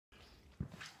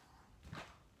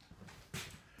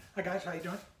Hi guys, how you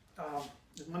doing?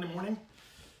 It's Monday morning.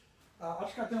 I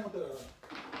just got done with a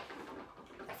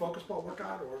focus ball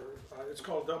workout, or it's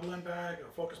called a double end bag, a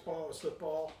focus ball, a slip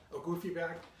ball, a goofy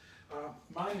bag.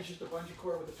 Mine is just a bungee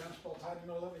cord with a tennis ball tied in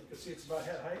the middle of it. You can see it's about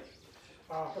head height.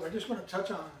 But I just want to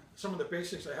touch on some of the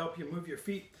basics that help you move your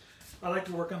feet. I like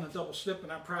to work on the double slip,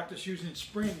 and I practice using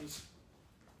springs.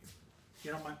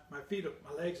 You know, my feet,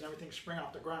 my legs and everything spring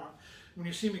off the ground. When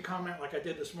you see me comment like I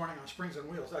did this morning on springs and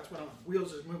wheels, that's when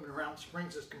wheels is moving around,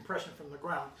 springs is compression from the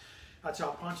ground. That's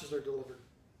how punches are delivered.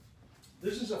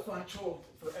 This is a fun tool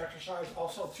for exercise,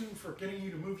 also too for getting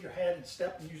you to move your head and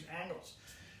step and use angles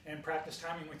and practice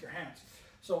timing with your hands.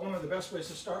 So one of the best ways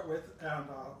to start with,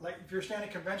 like if you're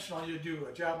standing conventional, you do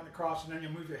a jab and a cross, and then you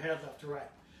move your head left to right.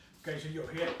 Okay, so you'll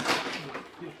hit,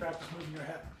 you practice moving your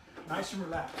head. Nice and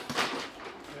relaxed.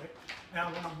 Okay? Now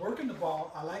when I'm working the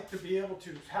ball, I like to be able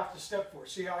to have to step for it.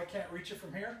 See how I can't reach it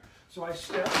from here? So I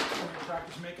step when I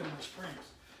practice making my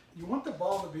springs. You want the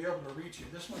ball to be able to reach you.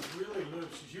 This one's really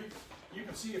loose. As you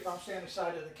can see if I'm standing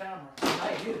side of the camera, and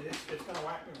I hit it, it's going to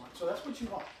whack me one. So that's what you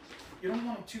want. You don't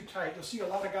want them too tight. You'll see a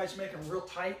lot of guys make them real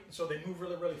tight, so they move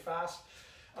really, really fast.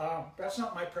 That's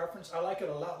not my preference. I like it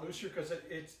a lot looser because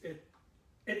it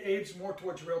aids more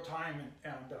towards real time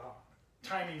and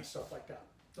timing and stuff like that.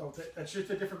 So that's just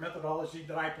a different methodology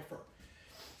that I prefer.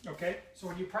 Okay, so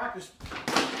when you practice,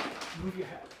 move your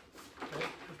head. Okay,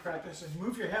 you practice and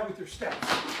move your head with your steps.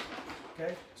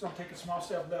 Okay, so I'm taking small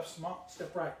step left, small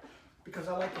step right, because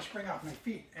I like to spring off my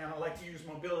feet and I like to use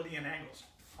mobility and angles.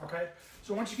 Okay,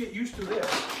 so once you get used to this,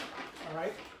 all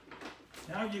right,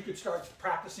 now you could start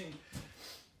practicing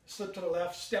slip to the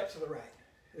left, step to the right,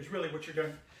 is really what you're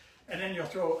doing. And then you'll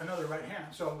throw another right hand.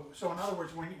 So in other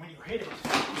words, when you hit it,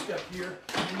 you step here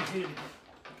and then you hit it again.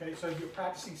 Okay, so you're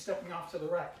practicing stepping off to the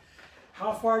right.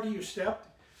 How far do you step?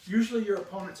 Usually your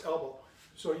opponent's elbow.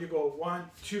 So you go 1,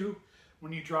 2,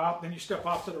 when you drop, then you step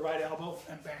off to the right elbow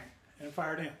and bang, and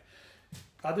fire it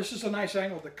in. This is a nice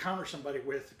angle to counter somebody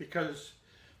with because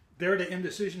they're the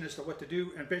indecision as to what to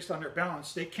do, and based on their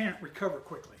balance, they can't recover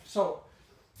quickly. So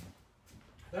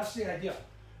that's the idea.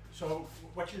 So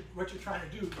what you're trying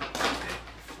to do,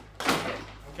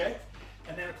 okay?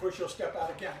 And then of course you'll step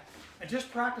out again. And just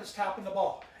practice tapping the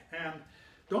ball. And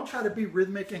don't try to be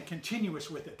rhythmic and continuous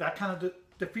with it. That kind of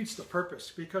defeats the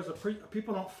purpose, because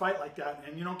people don't fight like that,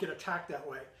 and you don't get attacked that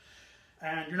way.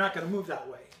 And you're not going to move that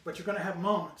way, but you're going to have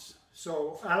moments.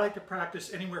 So I like to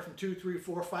practice anywhere from 2, 3,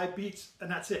 4, 5 beats, and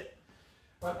that's it.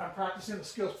 But I'm practicing the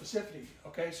skill specificity,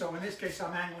 okay? So in this case,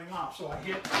 I'm angling off. So I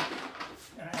hit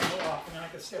and I angle off, and then I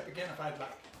can step again if I'd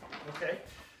like, okay?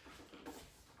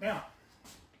 Now,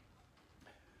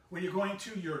 when you're going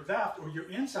to your left or your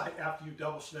inside after you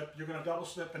double slip, you're going to double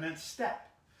slip and then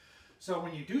step. So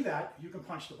when you do that, you can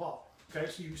punch the ball, okay?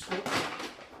 So you slip, and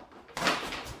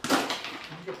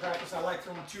you can practice. I like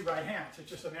throwing 2 right hands. It's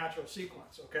just a natural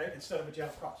sequence, okay? Instead of a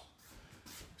jab cross.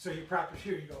 So you practice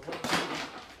here, you go 1,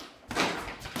 2,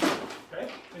 okay,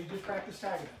 so you just practice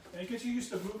tagging it. And it gets you used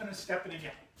to moving and stepping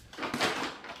again.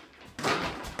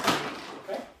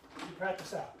 Okay, you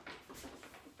practice that.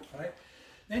 All right,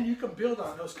 then you can build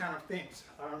on those kind of things.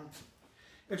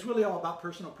 It's really all about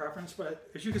personal preference, but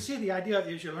as you can see, the idea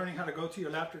is you're learning how to go to your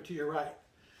left or to your right,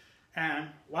 and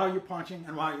while you're punching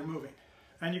and while you're moving.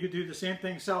 And you could do the same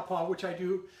thing southpaw, which I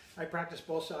do. I practice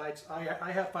both sides.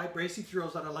 I have 5 basic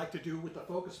drills that I like to do with the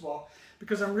focus ball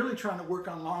because I'm really trying to work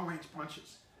on long range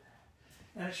punches.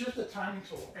 And it's just a timing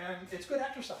tool, and it's good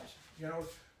exercise. You know,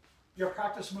 your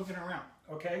practice moving around,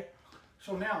 okay?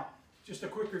 So now, just a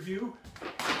quick review.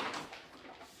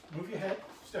 Move your head,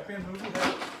 step in, move your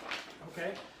head,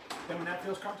 okay? Then when that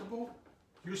feels comfortable,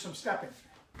 use some stepping.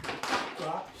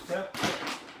 Drop, step,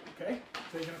 okay?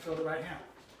 So you're gonna feel the right hand.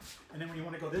 And then when you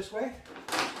wanna go this way,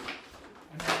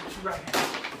 and then 2 right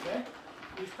hands, okay?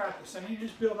 Just practice, and you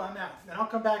just build on that. Then I'll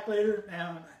come back later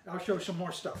and I'll show some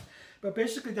more stuff. But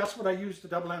basically that's what I use the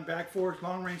double end bag for, is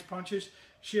long range punches,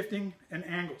 shifting, and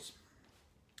angles.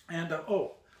 And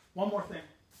oh, one more thing.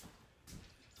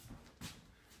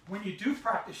 When you do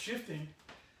practice shifting,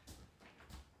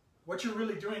 what you're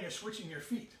really doing is switching your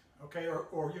feet, okay?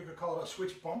 Or you could call it a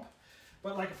switch bump.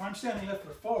 But like if I'm standing left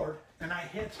foot forward and I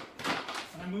hit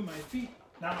and I move my feet,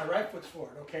 now my right foot's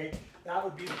forward, okay? That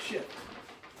would be the shift,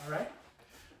 all right?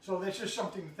 So that's just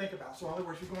something to think about. So in other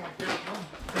words, you're going like this,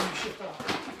 then you shift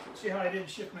off. See how I didn't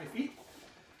shift my feet?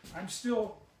 I'm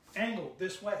still angled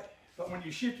this way. But when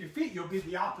you shift your feet, you'll be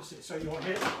the opposite. So you'll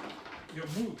hit, you'll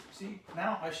move. See,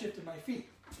 now I shifted my feet.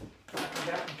 I come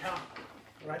back and count.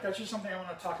 All right, that's just something I want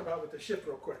to talk about with the shift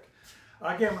real quick.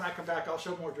 Again, when I come back, I'll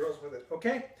show more drills with it,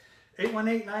 okay?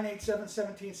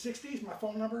 818-987-1760 is my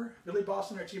phone number,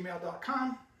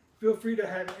 billyboston@gmail.com. Feel free to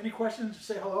have any questions,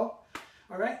 say hello.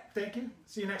 All right, thank you.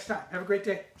 See you next time. Have a great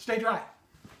day. Stay dry.